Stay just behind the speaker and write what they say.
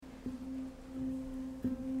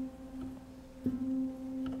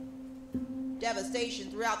devastation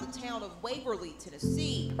throughout the town of Waverly,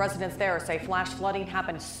 Tennessee. Residents there say flash flooding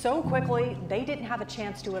happened so quickly they didn't have a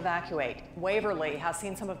chance to evacuate. Waverly has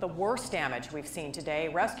seen some of the worst damage we've seen today.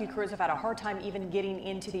 Rescue crews have had a hard time even getting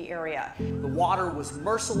into the area. The water was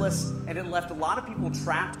merciless, and it left a lot of people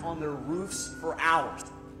trapped on their roofs for hours.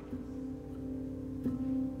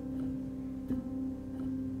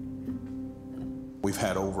 We've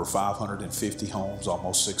had over 550 homes,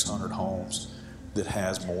 almost 600 homes, that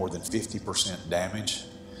has more than 50% damage.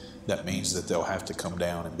 That means that they'll have to come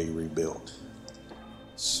down and be rebuilt.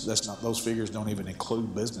 Those figures don't even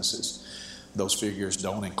include businesses. Those figures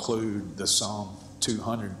don't include the some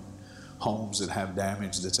 200 homes that have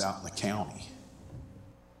damage that's out in the county.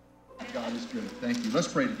 God is good. Thank you. Let's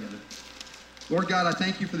pray together. Lord God, I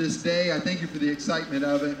thank you for this day. I thank you for the excitement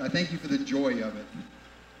of it. I thank you for the joy of it.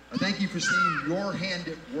 I thank you for seeing your hand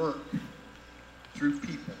at work through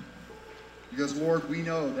people. Because, Lord, we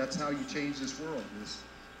know that's how you change this world, is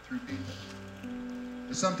through people.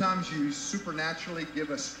 And sometimes you supernaturally give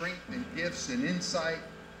us strength and gifts and insight,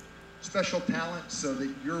 special talents, so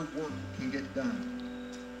that your work can get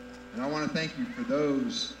done. And I want to thank you for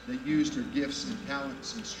those that used their gifts and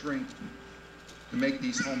talents and strength to make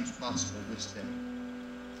these homes possible this day.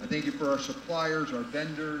 I thank you for our suppliers, our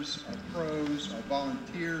vendors, our pros, our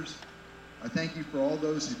volunteers. I thank you for all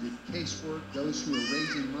those who did casework, those who are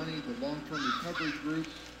raising money, the long-term recovery group.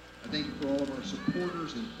 I thank you for all of our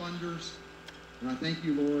supporters and funders. And I thank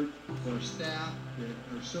you, Lord, for our staff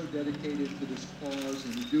that are so dedicated to this cause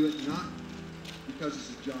and who do it not because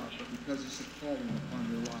it's a job, but because it's a calling upon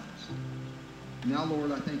their lives. And now,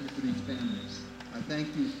 Lord, I thank you for these families. I thank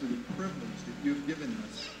you for the privilege that you've given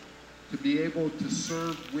us to be able to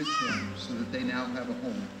serve with them so that they now have a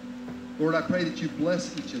home. Lord, I pray that you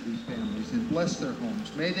bless each of these families and bless their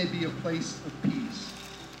homes. May they be a place of peace,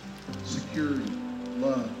 security,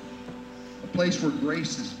 love, a place where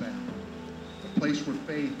grace is found, a place where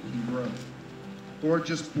faith can grow. Lord,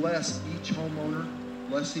 just bless each homeowner,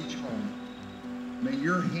 bless each home. May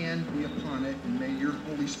your hand be upon it, and may your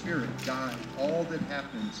Holy Spirit guide all that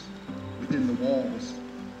happens within the walls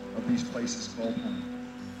of these places called home.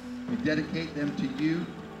 We dedicate them to you.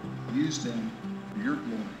 Use them for your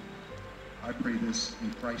glory. I pray this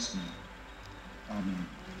in Christ's name. Amen.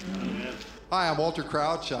 Amen. Hi, I'm Walter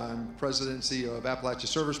Crouch. I'm President and CEO of Appalachia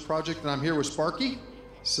Service Project, and I'm here with Sparky.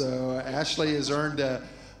 So Ashley has earned a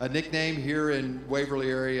nickname here in Waverly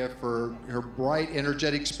area for her bright,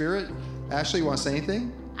 energetic spirit. Ashley, you want to say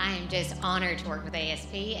anything? I am just honored to work with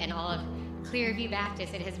ASP and all of Clearview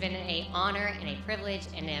Baptist. It has been an honor and a privilege,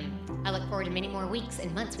 and I look forward to many more weeks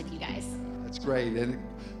and months with you guys. That's great. And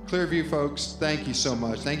Clearview folks, thank you so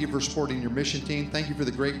much. Thank you for supporting your mission team. Thank you for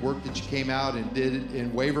the great work that you came out and did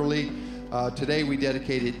in Waverly. Today we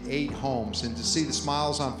dedicated 8 homes, and to see the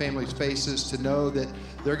smiles on families' faces, to know that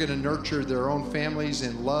they're going to nurture their own families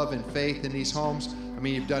in love and faith in these homes, I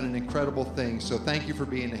mean, you've done an incredible thing. So thank you for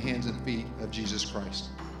being the hands and feet of Jesus Christ.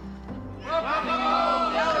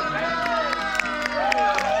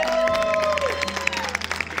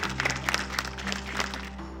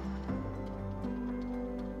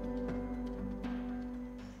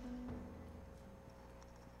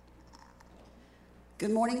 Good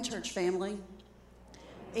morning, church family.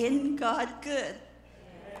 Isn't God good?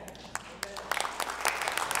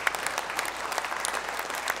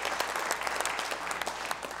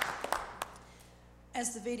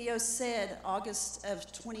 As the video said, August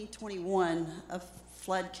of 2021, a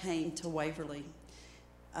flood came to Waverly.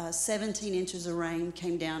 17 inches of rain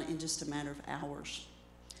came down in just a matter of hours.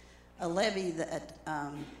 A levee that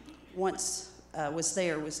once was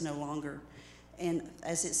there was no longer. And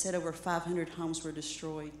as it said, over 500 homes were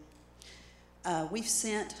destroyed. We've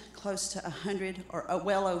sent close to 100, or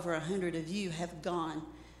well over 100 of you have gone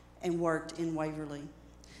and worked in Waverly.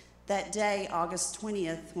 That day, August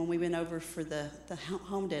 20th, when we went over for the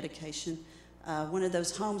home dedication, one of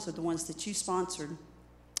those homes are the ones that you sponsored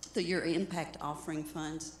through your impact offering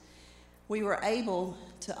funds. We were able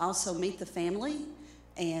to also meet the family,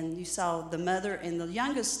 and you saw the mother and the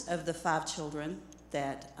youngest of the 5 children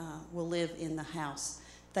that will live in the house.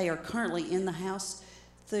 They are currently in the house.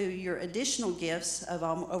 Through your additional gifts of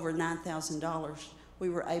over $9,000, we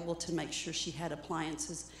were able to make sure she had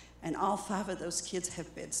appliances, and all 5 of those kids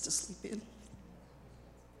have beds to sleep in.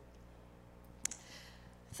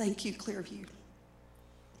 Thank you, Clearview.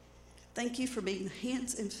 Thank you for being the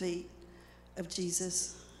hands and feet of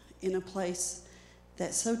Jesus in a place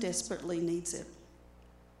that so desperately needs it.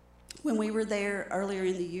 When we were there earlier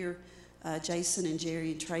in the year, Jason and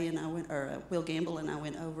Jerry and Trey and I went, or Will Gamble and I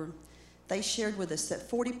went over. They shared with us that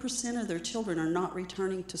 40% of their children are not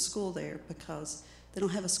returning to school there because They don't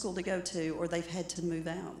have a school to go to, or they've had to move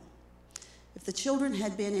out. If the children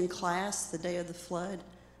had been in class the day of the flood,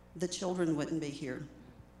 the children wouldn't be here.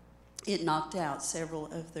 It knocked out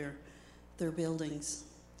several of their buildings.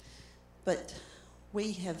 But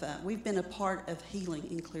we've been a part of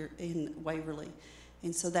healing in Waverly,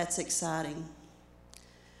 and so that's exciting.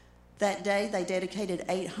 That day, they dedicated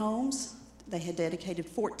 8 homes. They had dedicated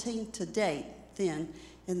 14 to date then,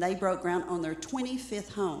 and they broke ground on their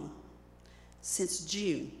 25th home. Since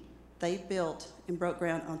June, they built and broke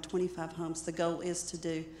ground on 25 homes. The goal is to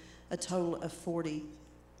do a total of 40.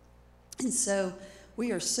 And so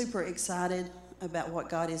we are super excited about what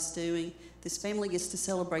God is doing. This family gets to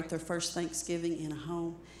celebrate their first Thanksgiving in a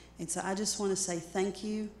home. And so I just want to say thank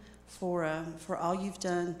you for all you've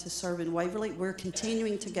done to serve in Waverly. We're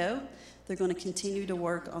continuing to go. They're going to continue to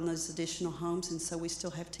work on those additional homes, and so we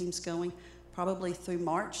still have teams going probably through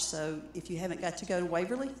March. So if you haven't got to go to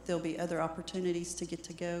Waverly, there'll be other opportunities to get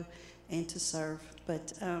to go and to serve.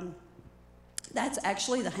 But that's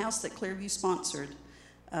actually the house that Clearview sponsored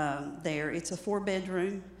there. It's a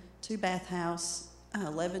 4-bedroom, 2-bath house,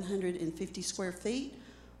 1,150 square feet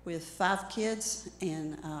with 5 kids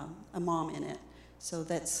and a mom in it. So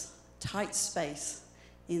that's tight space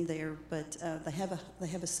in there, but they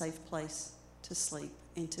have a safe place to sleep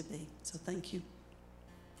and to be. So thank you.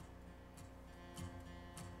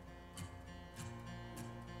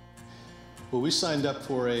 Well, we signed up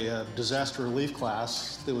for a disaster relief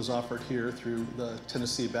class that was offered here through the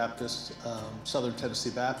Tennessee Baptist, Southern Tennessee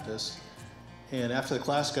Baptist. And after the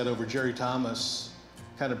class got over, Jerry Thomas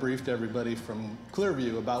kind of briefed everybody from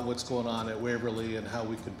Clearview about what's going on at Waverly and how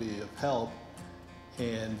we could be of help.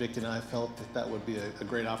 And Vic and I felt that that would be a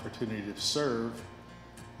great opportunity to serve.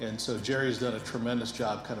 And so Jerry's done a tremendous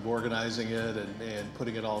job kind of organizing it and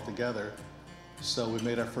putting it all together. So we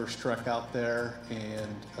made our first trek out there,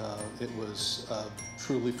 and it was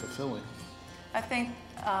truly fulfilling. I think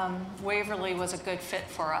Waverly was a good fit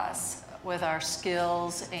for us with our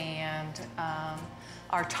skills and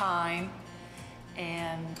our time.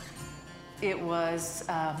 And it was,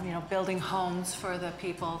 building homes for the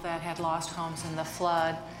people that had lost homes in the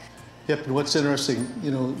flood. Yep, and what's interesting,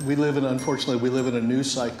 unfortunately, we live in a news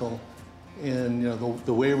cycle. And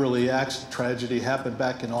the Waverly tragedy happened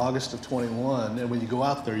back in August of 21, and when you go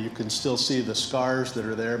out there, you can still see the scars that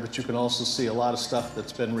are there, but you can also see a lot of stuff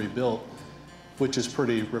that's been rebuilt, which is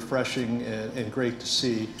pretty refreshing and great to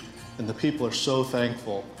see. And the people are so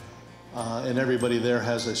thankful, and everybody there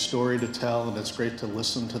has a story to tell, and it's great to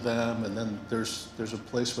listen to them. And then there's a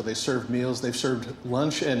place where they serve meals. They've served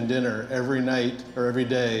lunch and dinner every night or every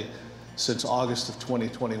day since August of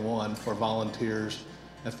 2021 for volunteers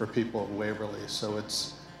and for people at Waverly. So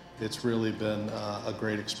it's really been a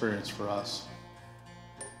great experience for us.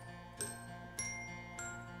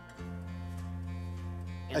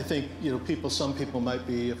 I think some people might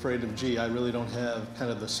be afraid of, gee, I really don't have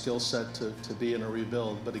kind of the skill set to be in a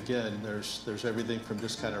rebuild. But again, there's everything from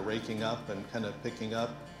just kind of raking up and kind of picking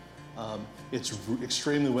up. It's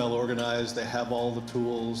extremely well organized. They have all the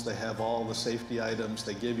tools. They have all the safety items.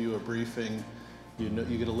 They give you a briefing. You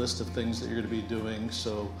get a list of things that you're going to be doing.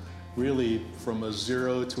 So really, from a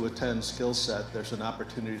 0 to a 10 skill set, there's an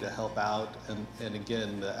opportunity to help out. And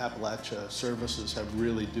again, the Appalachia services have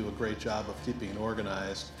really do a great job of keeping it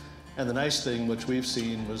organized. And the nice thing, which we've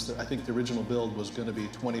seen, was that I think the original build was going to be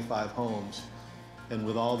 25 homes. And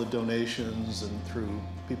with all the donations and through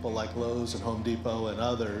people like Lowe's and Home Depot and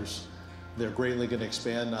others, they're greatly going to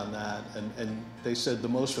expand on that. And they said the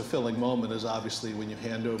most fulfilling moment is obviously when you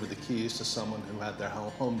hand over the keys to someone who had their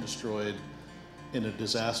home destroyed in a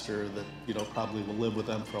disaster that probably will live with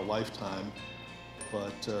them for a lifetime.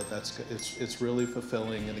 But it's really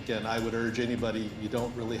fulfilling. And again, I would urge anybody, you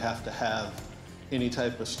don't really have to have any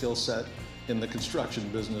type of skill set in the construction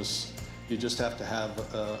business. You just have to have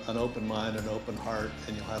an open mind, an open heart,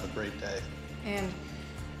 and you'll have a great day. And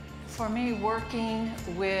for me, working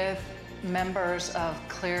with members of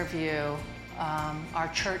Clearview, our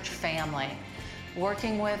church family,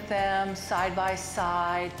 working with them side by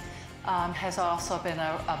side has also been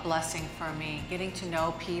a blessing for me. Getting to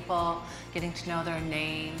know people, getting to know their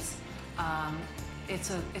names.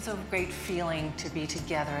 It's a great feeling to be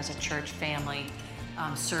together as a church family,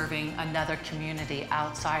 serving another community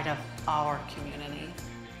outside of our community.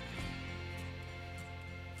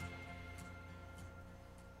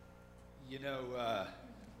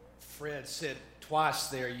 Fred said twice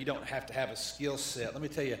there, you don't have to have a skill set. Let me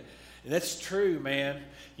tell you, that's true, man.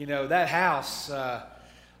 That house,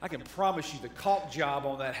 I can promise you the caulk job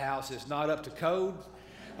on that house is not up to code.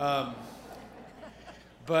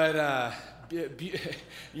 But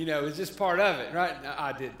you know, it's just part of it, right?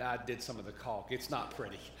 I did some of the caulk. It's not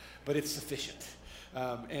pretty, but it's sufficient.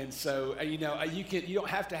 And so, you know, you don't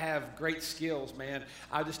have to have great skills, man.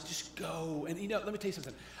 I just go. And, you know, let me tell you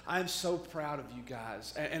something. I'm so proud of you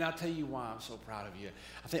guys. And I'll tell you why I'm so proud of you.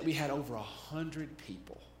 I think we had over 100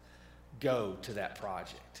 people go to that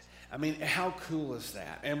project. I mean, how cool is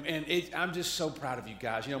that? And I'm just so proud of you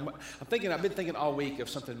guys. You know, I've been thinking all week of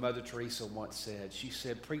something Mother Teresa once said. She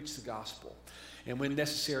said, preach the gospel, and when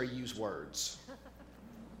necessary, use words.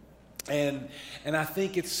 And I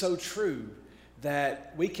think it's so true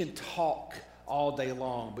that we can talk all day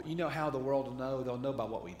long, but you know how the world will know? They'll know by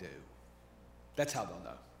what we do. That's how they'll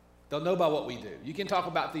know. They'll know by what we do. You can talk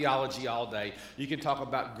about theology all day. You can talk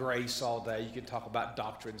about grace all day. You can talk about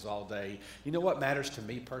doctrines all day. You know what matters to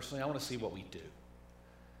me personally? I want to see what we do.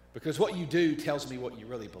 Because what you do tells me what you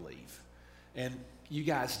really believe. And you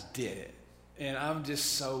guys did it. And I'm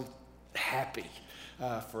just so happy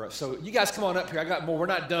for us. So you guys come on up here. I got more. We're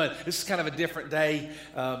not done. This is kind of a different day.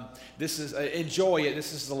 This is enjoy it.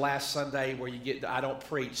 This is the last Sunday where you get. I don't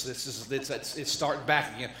preach. It's starting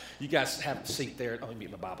back again. You guys have a seat there. Let me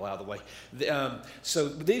get my Bible out of the way. So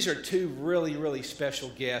these are two really, really special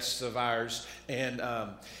guests of ours, and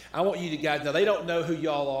I want you to guys. Now they don't know who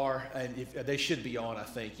y'all are, and if, they should be on. I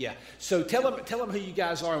think. Yeah. So tell them who you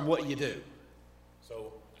guys are and what you do.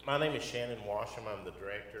 So my name is Shannon Washam. I'm the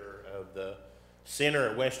director of the Center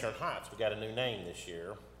at Western Heights. We got a new name this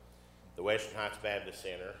year, the Western Heights Baptist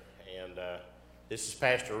Center, and this is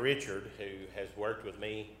Pastor Richard, who has worked with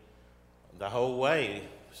me the whole way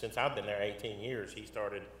since I've been there 18 years. He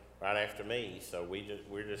started right after me, so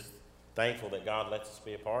we're just thankful that God lets us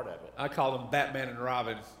be a part of it. I call them Batman and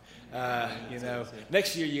Robin. You know,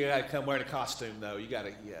 next year you got to come wearing a costume, though. You got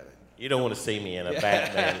to. You don't want to see me in a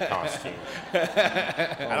Batman costume.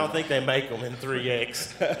 I don't think they make them in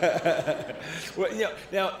 3X. Well, you know,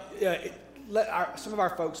 now some of our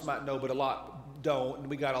folks might know, but a lot don't. And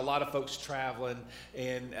we got a lot of folks traveling,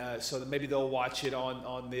 and so that maybe they'll watch it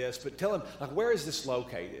on this. But tell them, like, where is this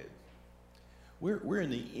located? We're in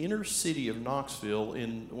the inner city of Knoxville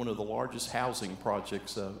in one of the largest housing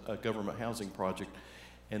projects, a government housing project.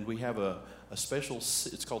 And we have a special,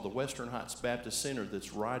 it's called the Western Heights Baptist Center,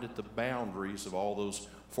 that's right at the boundaries of all those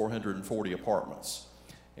 440 apartments.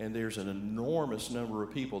 And there's an enormous number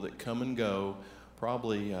of people that come and go,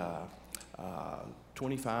 probably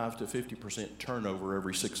 25 to 50% turnover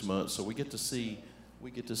every 6 months. So we get to see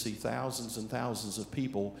thousands and thousands of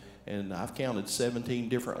people, and I've counted 17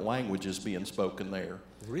 different languages being spoken there.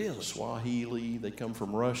 Really? Swahili, they come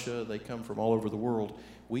from Russia, they come from all over the world.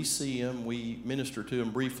 We see them, we minister to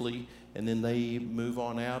them briefly, and then they move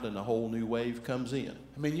on out and a whole new wave comes in.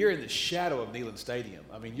 I mean, you're in the shadow of Neyland Stadium.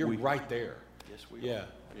 I mean, you're right there. Yes, we are.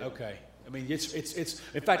 Yeah. Okay. I mean, it's.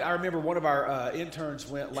 In fact, I remember one of our interns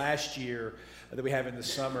went last year that we have in the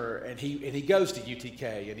summer, and he goes to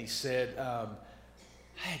UTK, and he said, I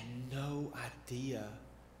had no idea.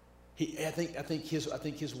 I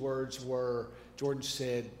think his words were, Jordan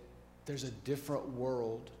said, "There's a different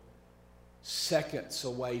world seconds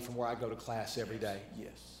away from where I go to class every day."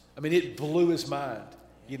 Yes. I mean, it blew his mind,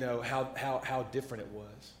 you know, how different it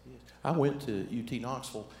was. Yes. I went to UT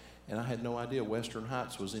Knoxville, and I had no idea Western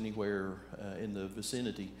Heights was anywhere in the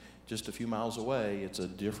vicinity. Just a few miles away. It's a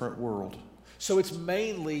different world. So it's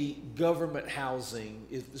mainly government housing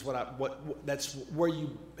is that's where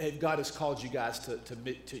God has called you guys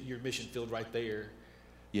to your mission field right there.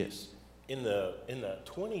 Yes. In the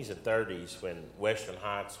 20s and 30s, when Western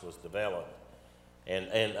Heights was developed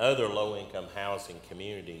and other low-income housing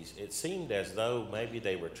communities, it seemed as though maybe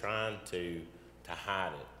they were trying to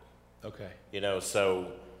hide it. Okay. You know,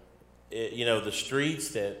 so the streets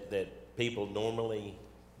that people normally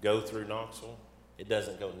go through Knoxville, it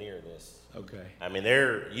doesn't go near this. Okay. I mean,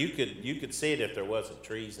 you could see it if there wasn't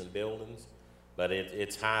trees and buildings, but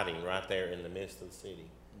it's hiding right there in the midst of the city.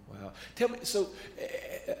 Wow. Tell me, so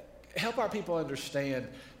help our people understand.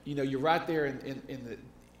 You know, you're right there in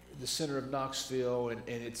the center of Knoxville, and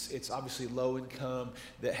it's obviously low income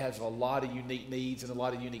that has a lot of unique needs and a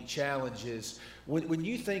lot of unique challenges. When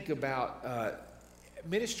you think about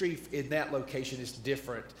ministry in that location is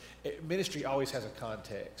different. Ministry always has a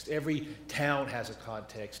context. Every town has a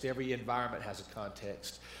context. Every environment has a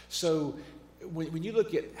context. So when you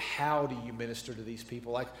look at how do you minister to these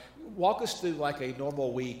people, like walk us through like a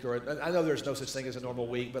normal week, or I know there's no such thing as a normal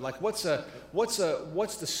week, but like what's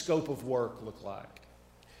the scope of work look like?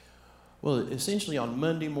 Well, essentially on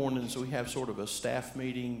Monday mornings we have sort of a staff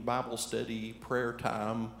meeting, Bible study, prayer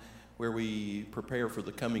time, where we prepare for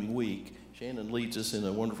the coming week. Shannon leads us in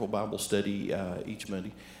a wonderful Bible study each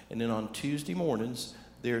Monday. And then on Tuesday mornings,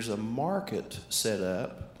 there's a market set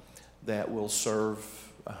up that will serve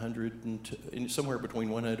somewhere between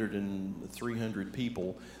 100 and 300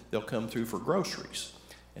 people. They'll come through for groceries.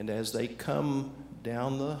 And as they come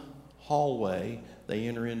down the hallway, they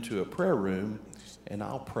enter into a prayer room, and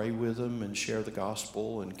I'll pray with them and share the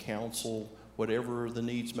gospel and counsel whatever the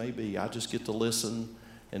needs may be. I just get to listen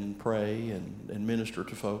and pray and minister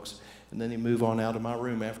to folks. And then they move on out of my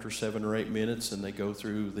room after 7 or 8 minutes, and they go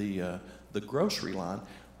through the grocery line,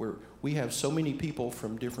 where we have so many people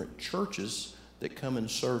from different churches that come and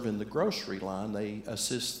serve in the grocery line. They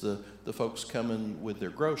assist the folks coming with their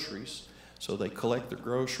groceries. So they collect their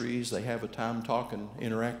groceries, they have a time talking,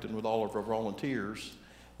 interacting with all of our volunteers,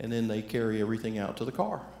 and then they carry everything out to the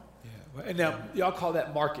car. Yeah. And now, y'all call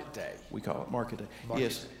that Market Day? We call it Market Day. Market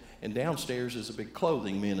Yes. Day. And downstairs is a big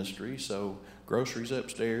clothing ministry, so groceries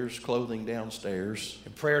upstairs, clothing downstairs.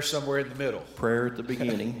 And prayer somewhere in the middle. Prayer at the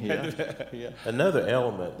beginning, yeah. Yeah. Another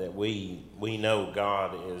element that we know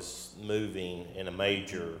God is moving in a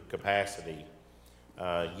major capacity.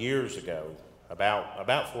 Years ago,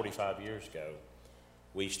 about 45 years ago,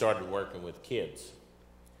 we started working with kids.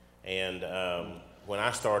 And when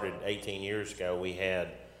I started 18 years ago, we had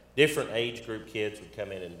different age group kids would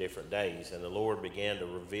come in different days, and the Lord began to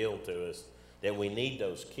reveal to us that we need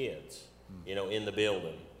those kids, in the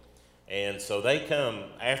building. And so they come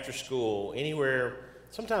after school, anywhere,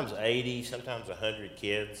 sometimes 80, sometimes 100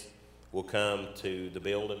 kids will come to the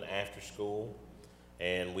building after school,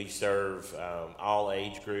 and we serve all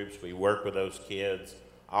age groups. We work with those kids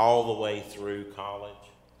all the way through college.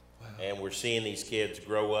 Wow. And we're seeing these kids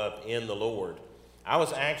grow up in the Lord. I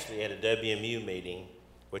was actually at a WMU meeting,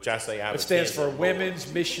 which I say I've It stands for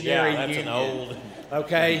Women's Missionary Union. Union. That's an old.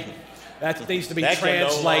 Okay, that needs to be That can no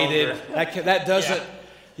translated. longer- that doesn't.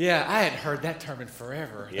 Yeah, I hadn't heard that term in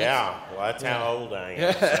forever. Yeah, well, that's how old I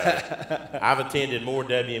am. So I've attended more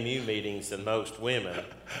WMU meetings than most women,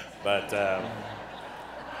 but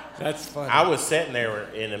that's funny. I was sitting there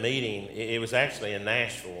in a meeting. It was actually in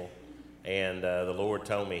Nashville, and the Lord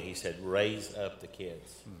told me, He said, "Raise up the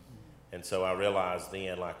kids." And so I realized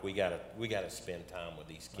then, like, we gotta spend time with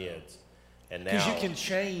these kids. And now, because you can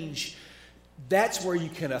change. That's where you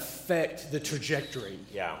can affect the trajectory.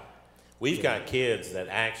 Yeah. We've got kids that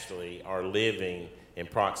actually are living in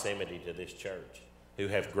proximity to this church, who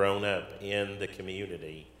have grown up in the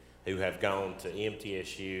community, who have gone to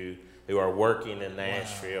MTSU, who are working in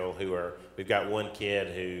Nashville, we've got one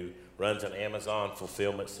kid who runs an Amazon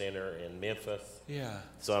fulfillment center in Memphis. Yeah.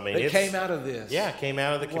 So, I mean, it came out of this. Yeah, it came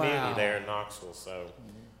out of the community Wow. there in Knoxville. So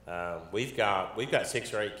we've got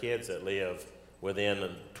 6 or 8 kids that live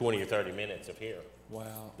within 20 or 30 minutes of here.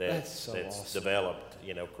 Wow. That's so awesome. developed,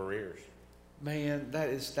 careers. Man,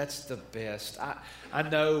 that's the best. I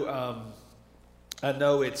know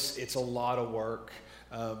it's a lot of work,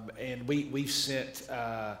 and we've sent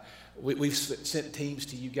teams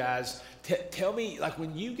to you guys. Tell me, like,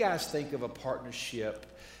 when you guys think of a partnership,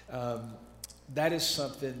 that is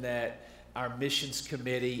something that our missions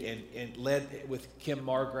committee and led with Kim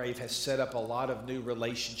Margrave has set up a lot of new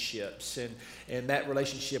relationships, and that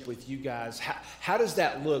relationship with you guys, how does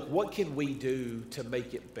that look? What can we do to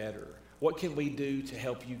make it better? What can we do to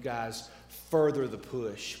help you guys further the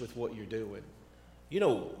push with what you're doing?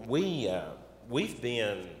 We've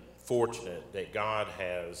been fortunate that God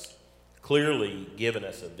has clearly given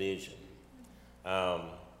us a vision.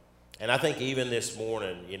 And I think even this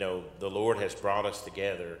morning, the Lord has brought us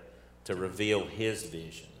together to reveal His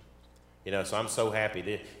vision. So I'm so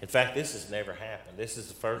happy. In fact, this has never happened. This is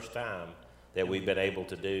the first time that we've been able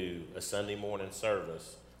to do a Sunday morning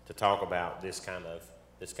service to talk about this kind of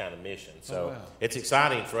mission. So It's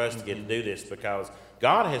exciting for us to get to do this, because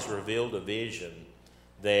God has revealed a vision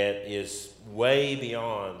that is way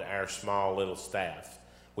beyond our small little staff.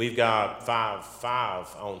 We've got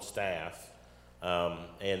five on staff,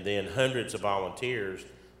 and then hundreds of volunteers.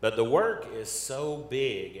 But the work is so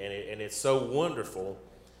big and it's so wonderful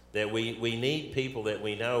that we need people that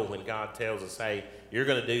we know when God tells us, hey, you're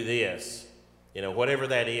going to do this, whatever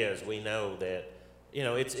that is, we know that,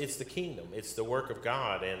 it's the kingdom. It's the work of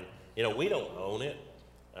God. And, we don't own it.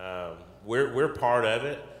 We're part of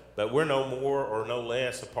it, but we're no more or no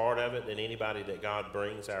less a part of it than anybody that God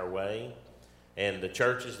brings our way. And the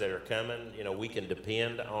churches that are coming, we can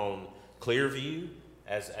depend on Clearview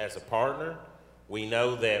as a partner. We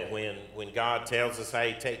know that when God tells us,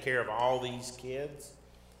 hey, take care of all these kids,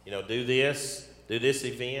 do this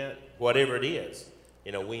event, whatever it is,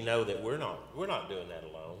 we know that we're not doing that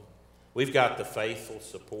alone. We've got the faithful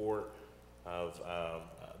support of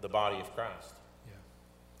the body of Christ. Yeah.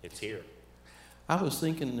 It's here. I was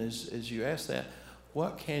thinking as you asked that,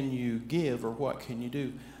 what can you give or what can you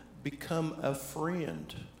do? Become a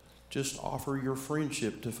friend. Just offer your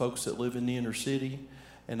friendship to folks that live in the inner city.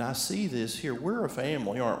 And I see this here. We're a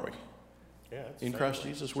family, aren't we? Yeah, it's in Christ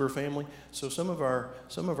Jesus, we're a family. So some of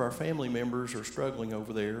our family members are struggling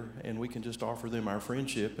over there, and we can just offer them our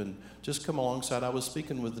friendship and just come alongside. I was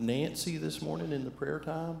speaking with Nancy this morning in the prayer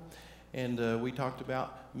time, and we talked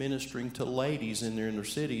about ministering to ladies in their inner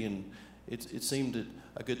city, and it seemed that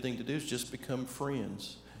a good thing to do is just become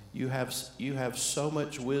friends. You have so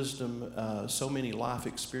much wisdom, so many life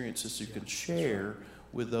experiences you can share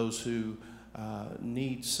with those who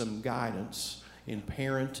need some guidance in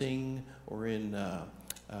parenting or in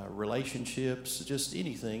relationships, just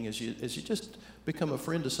anything. As you just become a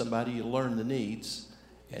friend to somebody, you learn the needs,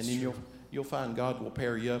 and then you'll find God will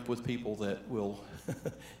pair you up with people that will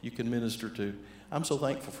you can minister to. I'm so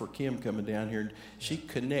thankful for Kim coming down here. And she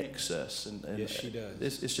connects us, and yes, she does.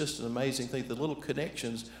 It's just an amazing thing. The little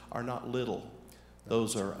connections are not little.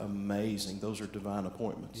 Those are amazing. Those are divine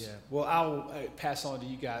appointments. Yeah. Well, I'll pass on to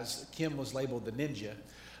you guys. Kim was labeled the ninja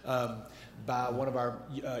by one of our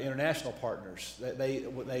international partners.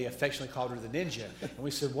 They affectionately called her the ninja. And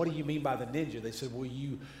we said, what do you mean by the ninja? They said, well,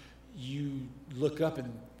 you look up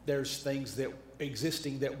and there's things that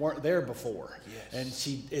existing that weren't there before.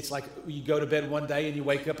 Yes. And it's like you go to bed one day and you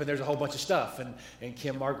wake up and there's a whole bunch of stuff. And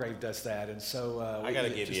Kim Margrave does that. And so I got to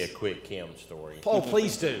give you a quick Kim story. Oh,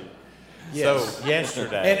 please do. Yes. So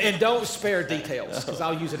yesterday. And don't spare details because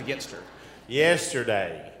I'll use it against her.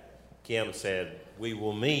 Yesterday, Kim said, we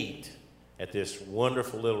will meet at this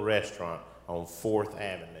wonderful little restaurant on 4th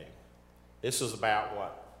Avenue. This was about,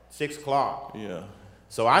 what, 6 o'clock? Yeah.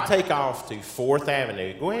 So I take off to 4th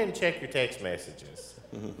Avenue. Go ahead and check your text messages.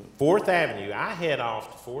 4th Avenue. I head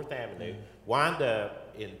off to 4th Avenue, wind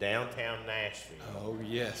up in downtown Nashville. Oh,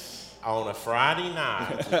 yes. On a Friday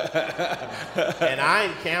night. And I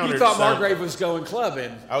encountered You thought Margrave was going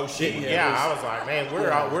clubbing. Oh, shit. Yeah, I was like, man,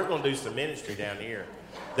 we're going to do some ministry down here.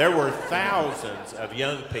 There were thousands of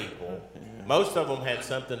young people. Most of them had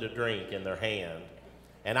something to drink in their hand.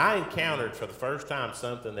 And I encountered for the first time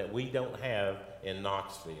something that we don't have in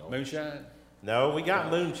Knoxville. Moonshine? No, we got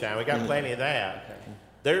moonshine. We got plenty of that.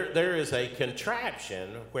 Okay. There is a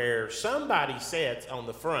contraption where somebody sits on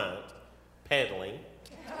the front pedaling,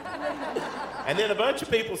 and then a bunch of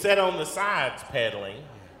people sit on the sides pedaling,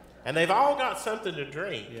 and they've all got something to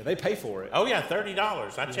drink. Yeah, they pay for it. Oh, yeah,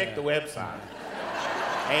 $30. I checked the website.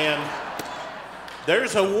 And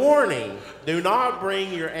there's a warning, do not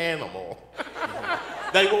bring your animal.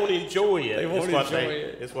 They won't enjoy it.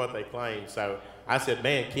 It's what they claim. So I said,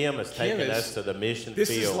 man, Kim has taken us to the mission field. This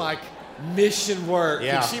is like mission work.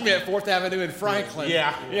 Yeah. She met 4th Avenue in Franklin.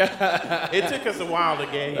 Yeah. It took us a while to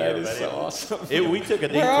get here. That is so awesome. We took a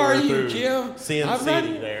detour Where are you, through Kim? Sin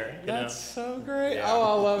City there. That's so great. Yeah. Oh,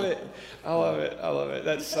 I love it. I love it. I love it.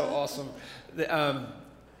 That's so awesome.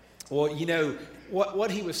 Well, you know,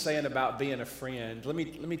 what he was saying about being a friend, let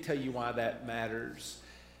me tell you why that matters.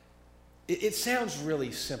 It sounds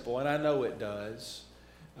really simple, and I know it does.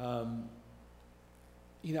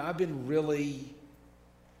 You know, I've been really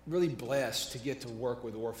blessed to get to work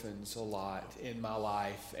with orphans a lot in my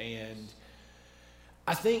life, and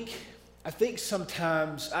I think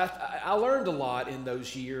sometimes I learned a lot in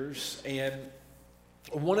those years, and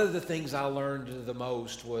one of the things I learned the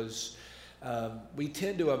most was we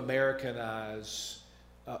tend to Americanize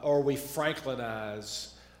or we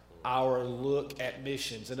Franklinize our look at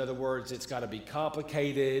missions. In other words, it's got to be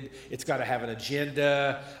complicated. It's got to have an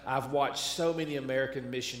agenda. I've watched so many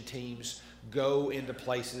American mission teams go into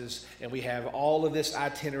places, and we have all of this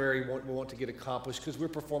itinerary we want to get accomplished because we're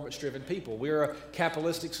performance-driven people. We're a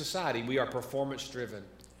capitalistic society. We are performance-driven.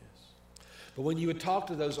 Yes. But when you would talk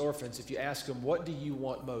to those orphans, if you ask them, what do you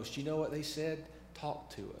want most? You know what they said?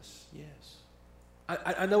 Talk to us. Yes.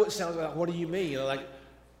 I know it sounds like, what do you mean? You know, like,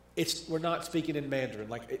 we're not speaking in Mandarin.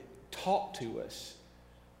 Like, talk to us.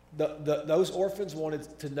 Those orphans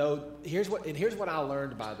wanted to know. Here's what I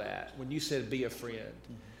learned by that. When you said be a friend,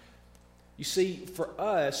 you see, for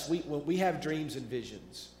us, when we have dreams and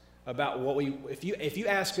visions about what if you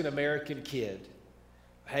ask an American kid,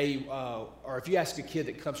 hey, or if you ask a kid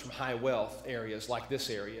that comes from high wealth areas like this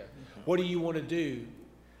area, what do you want to do?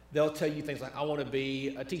 They'll tell you things like, I want to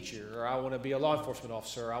be a teacher, or I want to be a law enforcement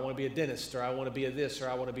officer, or I want to be a dentist, or I want to be a this, or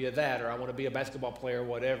I want to be a that, or I want to be a basketball player, or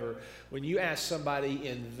whatever. When you ask somebody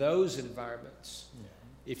in those environments,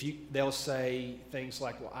 they'll say things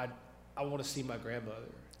like, well, I want to see my grandmother.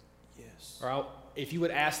 Yes. Or if you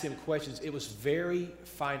would ask them questions, it was very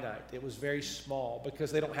finite. It was very small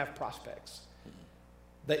because they don't have prospects.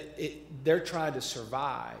 They're trying to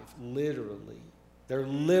survive, literally. They're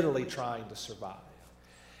literally trying to survive.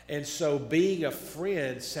 And so being a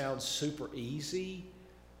friend sounds super easy,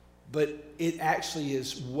 but it actually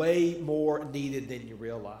is way more needed than you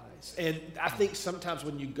realize. And I think sometimes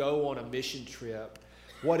when you go on a mission trip,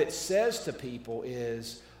 what it says to people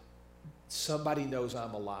is, somebody knows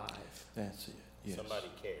I'm alive. That's it. Yes. Somebody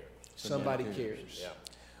cares. Somebody cares. Yeah.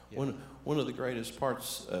 Yeah. One of the greatest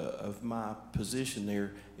parts of my position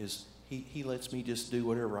there is he lets me just do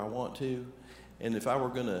whatever I want to. And if I were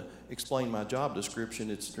going to explain my job description,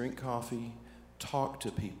 it's drink coffee, talk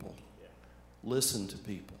to people, listen to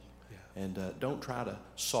people. And don't try to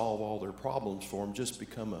solve all their problems for them. Just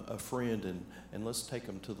become a friend, and let's take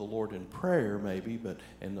them to the Lord in prayer, maybe,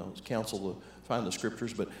 and counsel to find the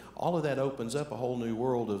scriptures. But all of that opens up a whole new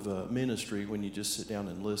world of ministry when you just sit down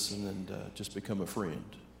and listen and just become a friend.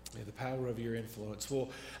 Yeah, the power of your influence. Well,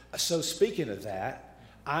 so speaking of that,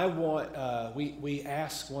 I want, we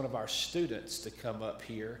asked one of our students to come up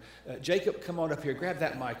here. Jacob, come on up here. Grab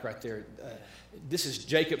that mic right there. This is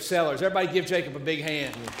Jacob Sellers. Everybody give Jacob a big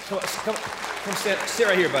hand. Come sit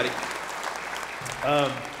right here, buddy.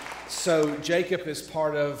 So Jacob is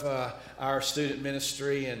part of our student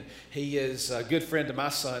ministry, and he is a good friend to my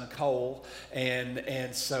son, Cole.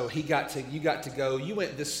 And so you got to go. You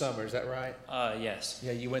went this summer, is that right? Yes.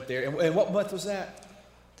 Yeah, you went there. And what month was that?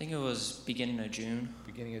 I think it was beginning of June.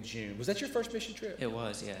 Beginning of June. Was that your first mission trip? It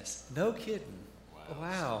was, yes. No kidding.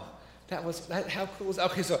 Wow. How cool was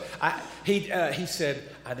that? Okay, so he said,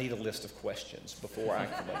 I need a list of questions before I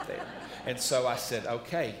come up there. And so I said,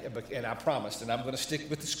 okay, and I promised, and I'm going to stick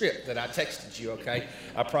with the script that I texted you, okay?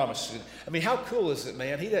 I promised. I mean, how cool is it,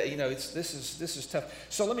 man? This is tough.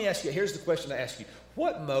 So let me ask you, here's the question I ask you.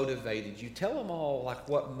 What motivated you? Tell them all, like,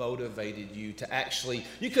 what motivated you to actually,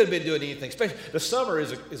 you could have been doing anything. Especially, the summer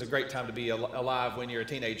is a great time to be alive when you're a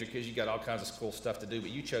teenager because you got all kinds of cool stuff to do, but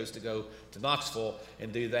you chose to go to Knoxville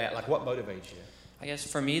and do that. Like, what motivates you? I guess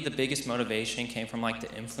for me, the biggest motivation came from, like,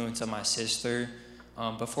 the influence of my sister.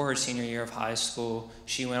 Before her senior year of high school,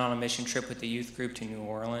 she went on a mission trip with the youth group to New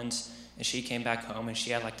Orleans, and she came back home, and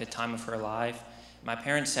she had, like, the time of her life. My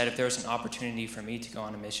parents said if there was an opportunity for me to go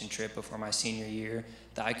on a mission trip before my senior year,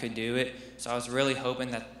 that I could do it. So I was really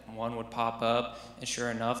hoping that one would pop up, and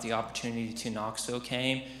sure enough, the opportunity to Knoxville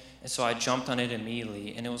came. And so I jumped on it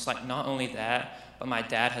immediately. And it was like not only that, but my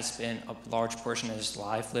dad has spent a large portion of his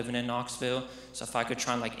life living in Knoxville. So if I could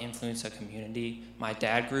try and like influence a community my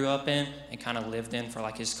dad grew up in and kind of lived in for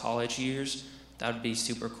like his college years, that would be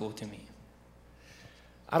super cool to me.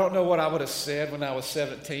 I don't know what I would have said when I was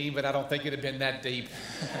 17, but I don't think it had been that deep.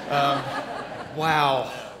 Wow,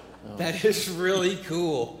 that is really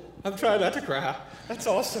cool. I'm trying not to cry. That's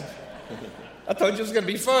awesome. I thought it was going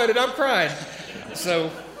to be fun, and I'm crying. So,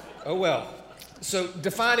 oh well. So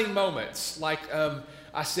defining moments, like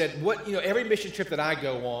I said, every mission trip that I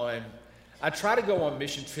go on, I try to go on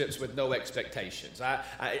mission trips with no expectations.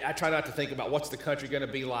 I try not to think about what's the country going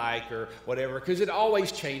to be like or whatever, because it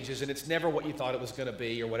always changes and it's never what you thought it was going to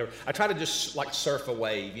be or whatever. I try to just like surf a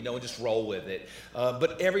wave, and just roll with it.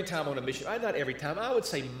 But every time on a mission, not every time, I would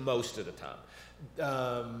say most of the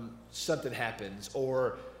time, something happens,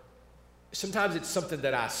 or sometimes it's something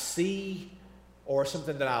that I see or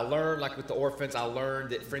something that I learned. Like with the orphans, I learned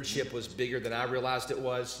that friendship was bigger than I realized it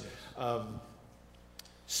was.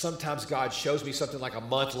 Sometimes God shows me something like a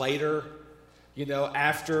month later,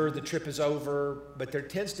 after the trip is over, but there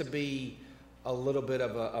tends to be a little bit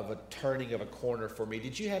of a turning of a corner for me.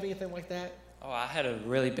 Did you have anything like that? Oh, I had a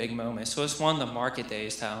really big moment. So it's one of the market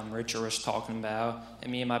days that Richard was talking about, and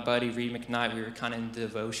me and my buddy Reed McKnight, we were kind of in the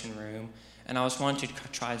devotion room, and I was wanting to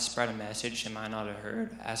try to spread a message I might not have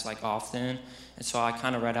heard as like often, and so I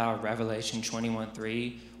kind of read out Revelation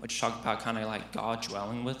 21:3, which talked about kind of like God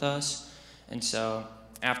dwelling with us, and so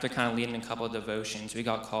after kind of leading a couple of devotions, we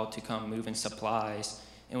got called to come move in supplies.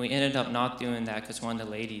 And we ended up not doing that because one of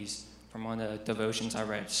the ladies from one of the devotions I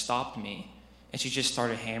read stopped me. And she just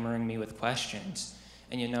started hammering me with questions.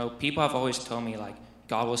 And people have always told me, like,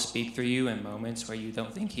 God will speak through you in moments where you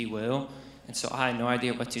don't think he will. And so I had no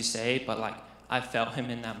idea what to say, but like, I felt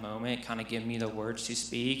him in that moment kind of give me the words to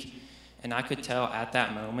speak. And I could tell at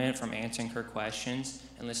that moment from answering her questions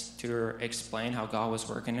and listening to her explain how God was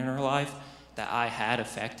working in her life, that I had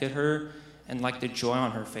affected her, and like the joy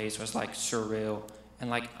on her face was like surreal, and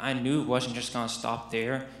like I knew it wasn't just gonna stop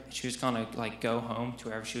there. She was gonna like go home to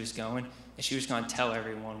wherever she was going, and she was gonna tell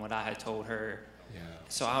everyone what I had told her. Yeah.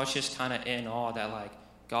 So I was just kind of in awe that like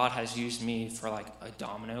God has used me for like a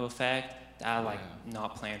domino effect that I like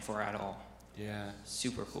not planned for at all. Yeah.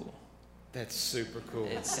 Super cool. That's super cool.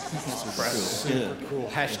 It's super cool.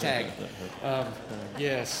 Hashtag.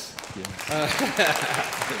 Yes.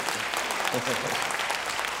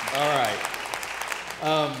 All right.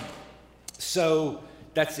 So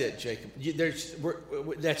that's it, Jacob.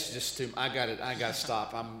 That's just too. I got to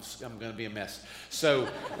stop. I'm going to be a mess. So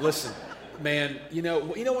listen, man. You know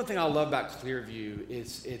one thing I love about Clearview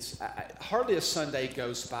is hardly a Sunday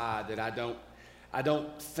goes by that I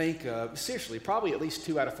don't think of, seriously, probably at least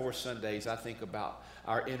 2 out of 4 Sundays I think about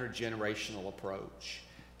our intergenerational approach.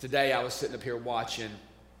 Today I was sitting up here watching,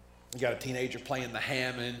 you got a teenager playing the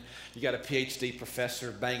Hammond, you got a PhD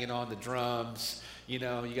professor banging on the drums, you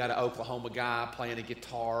got an Oklahoma guy playing a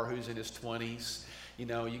guitar who's in his 20s,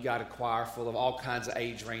 you got a choir full of all kinds of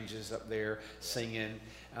age ranges up there singing.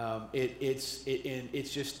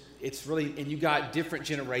 It's really, and you got different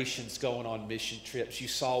generations going on mission trips. You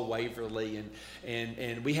saw Waverly,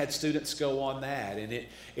 and we had students go on that, and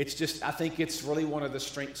it's just, I think it's really one of the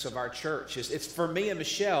strengths of our church. It's for me and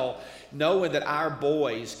Michelle, knowing that our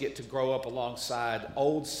boys get to grow up alongside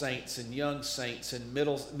old saints and young saints and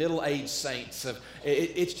middle-aged saints.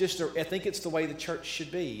 It's just, I think it's the way the church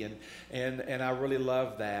should be, and I really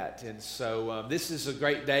love that. And so this is a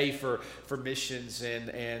great day for missions,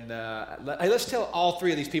 and hey, let's tell all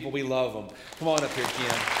 3 of these people we love them. Come on up here, Kim.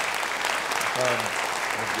 Let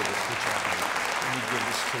me give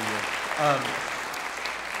this to you.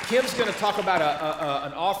 Kim's going to talk about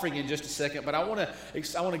an offering in just a second, but I want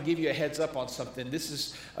to give you a heads up on something. This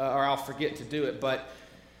is, or I'll forget to do it, but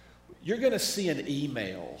you're going to see an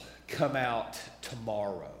email come out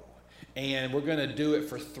tomorrow. And we're going to do it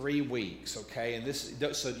for 3 weeks, okay? And this,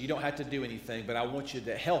 so you don't have to do anything, but I want you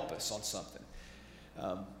to help us on something.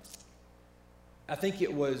 I think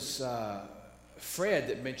it was Fred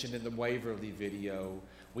that mentioned in the Waverly video,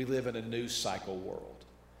 we live in a news cycle world.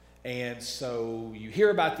 And so you hear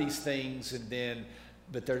about these things,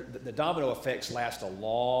 but the domino effects last a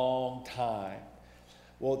long time.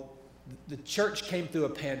 Well, the church came through a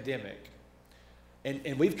pandemic.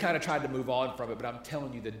 And we've kind of tried to move on from it, but I'm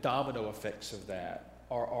telling you, the domino effects of that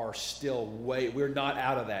are still we're not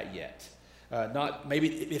out of that yet. Maybe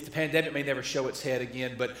if the pandemic may never show its head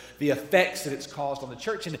again, but the effects that it's caused on the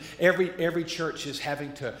church, and every church is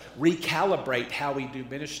having to recalibrate how we do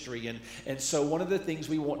ministry. And so one of the things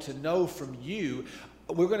we want to know from you,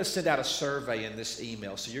 we're going to send out a survey in this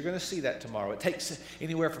email. So you're going to see that tomorrow. It takes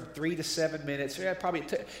anywhere from 3 to 7 minutes. Yeah,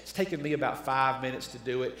 it's taken me about 5 minutes to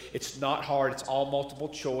do it. It's not hard. It's all multiple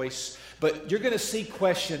choice. But you're going to see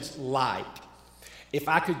questions like, if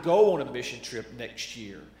I could go on a mission trip next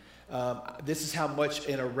year, this is how much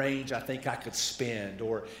in a range I think I could spend.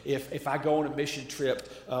 Or if I go on a mission trip,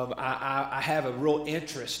 I have a real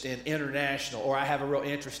interest in international, or I have a real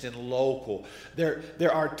interest in local.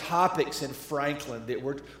 There are topics in Franklin that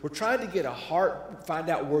we're trying to get find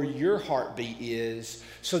out where your heartbeat is,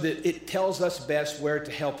 so that it tells us best where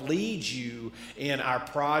to help lead you in our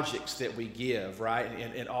projects that we give, right,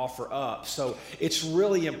 and offer up. So it's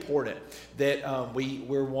really important that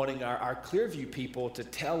we're wanting our Clearview people to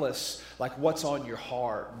tell us like what's on your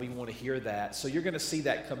heart. We want to hear that. So you're going to see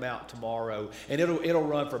that come out tomorrow, and it'll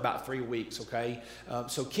run for about 3 weeks, okay?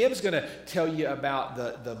 So Kim's going to tell you about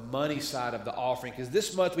the money side of the offering, because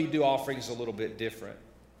this month we do offerings a little bit different.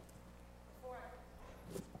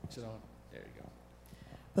 Sit on. There you go.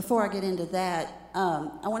 Before I get into that,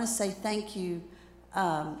 I want to say thank you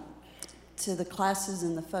to the classes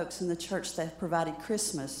and the folks in the church that provided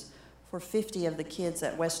Christmas for 50 of the kids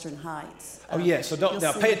at Western Heights. Oh yeah, so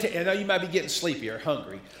pay attention. I know you might be getting sleepy or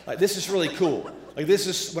hungry. Like, this is really cool. Like, this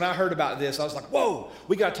is, when I heard about this, I was like, whoa,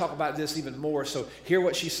 we got to talk about this even more. So hear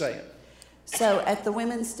what she's saying. So at the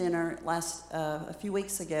women's dinner a few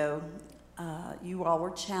weeks ago, you all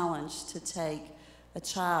were challenged to take a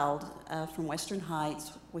child from Western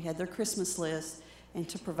Heights. We had their Christmas list, and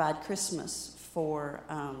to provide Christmas for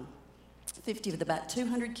 50 of the about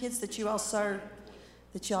 200 kids that you all serve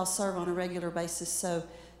on a regular basis. So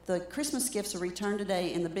the Christmas gifts are returned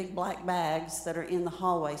today in the big black bags that are in the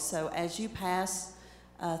hallway. So as you pass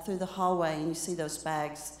through the hallway and you see those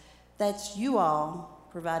bags, that's you all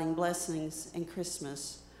providing blessings and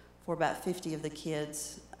Christmas for about 50 of the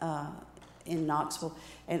kids in Knoxville.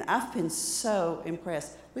 And I've been so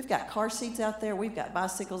impressed. We've got car seats out there. We've got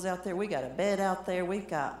bicycles out there. We've got a bed out there. We've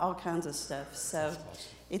got all kinds of stuff. So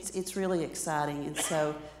it's really exciting. And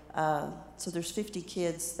so there's 50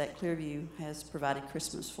 kids that Clearview has provided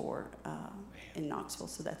Christmas for in Knoxville,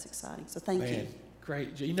 so that's exciting. So thank you.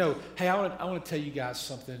 Great. Hey, I want to tell you guys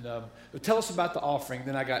something. Tell us about the offering.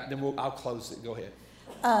 Then I'll close it. Go ahead.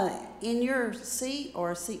 In your seat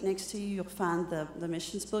or a seat next to you, you'll find the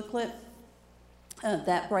missions booklet.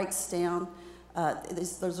 That breaks down.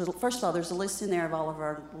 First of all, there's a list in there of all of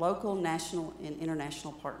our local, national, and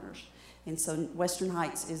international partners, and so Western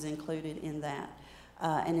Heights is included in that.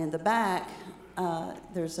 And in the back,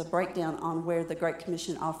 there's a breakdown on where the Great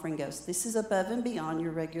Commission offering goes. This is above and beyond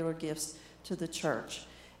your regular gifts to the church.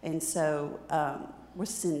 And so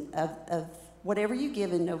of whatever you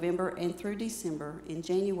give in November and through December, in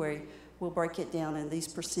January, we'll break it down in these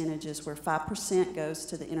percentages where 5% goes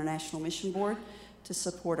to the International Mission Board to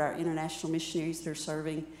support our international missionaries that are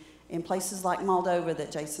serving in places like Moldova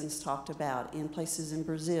that Jason's talked about, in places in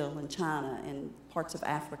Brazil and China and parts of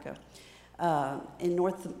Africa. In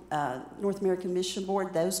North American Mission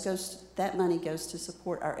Board, that money goes to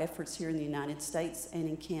support our efforts here in the United States and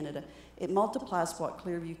in Canada. It multiplies what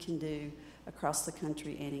Clearview can do across the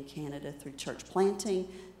country and in Canada through church planting,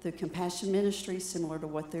 through compassion ministries, similar to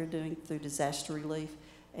what they're doing, through disaster relief,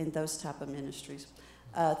 and those type of ministries.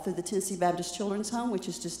 Through the Tennessee Baptist Children's Home, which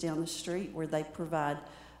is just down the street, where they provide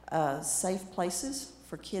safe places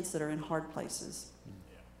for kids that are in hard places.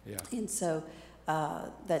 Yeah. And so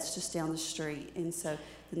that's just down the street. And so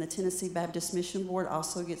then the Tennessee Baptist Mission Board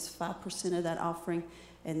also gets 5% of that offering,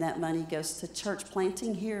 and that money goes to church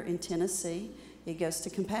planting here in Tennessee. It goes to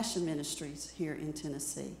compassion ministries here in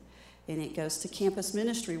Tennessee, and it goes to campus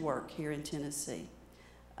ministry work here in Tennessee.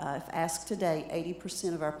 If asked today,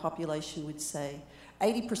 80% of our population would say,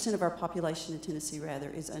 80% of our population in Tennessee, rather,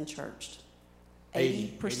 is unchurched.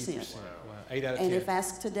 80%. 80%. Wow. 8 out of 10. And if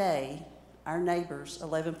asked today, our neighbors,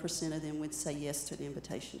 11% of them would say yes to the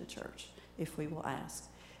invitation to church, if we will ask.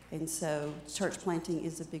 And so church planting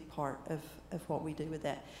is a big part of what we do with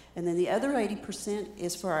that. And then the other 80%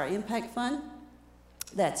 is for our impact fund.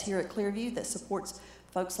 That's here at Clearview, that supports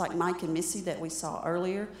folks like Mike and Missy that we saw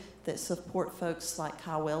earlier, that support folks like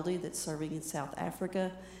Kyle Weldy that's serving in South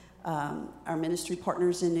Africa, our ministry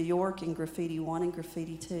partners in New York in Graffiti 1 and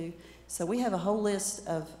Graffiti 2. So we have a whole list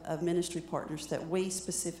of ministry partners that we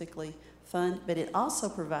specifically fund, but it also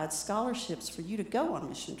provides scholarships for you to go on a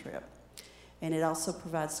mission trip. And it also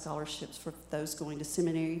provides scholarships for those going to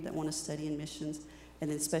seminary that want to study in missions,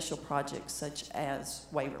 and then special projects such as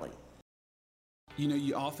Waverly. You know,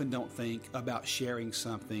 you often don't think about sharing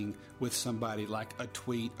something with somebody like a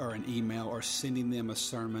tweet or an email or sending them a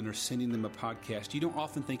sermon or sending them a podcast. You don't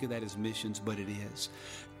often think of that as missions, but it is.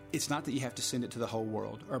 It's not that you have to send it to the whole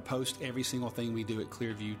world or post every single thing we do at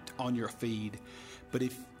Clearview on your feed. But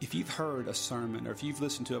if you've heard a sermon or if you've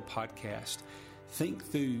listened to a podcast, think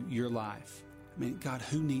through your life. I mean, God,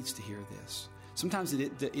 who needs to hear this? Sometimes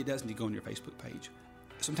it doesn't need to go on your Facebook page.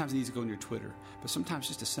 Sometimes it needs to go on your Twitter. But sometimes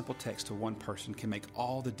just a simple text to one person can make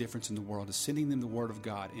all the difference in the world. Is sending them the Word of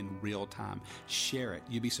God in real time. Share it.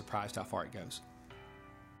 You'd be surprised how far it goes.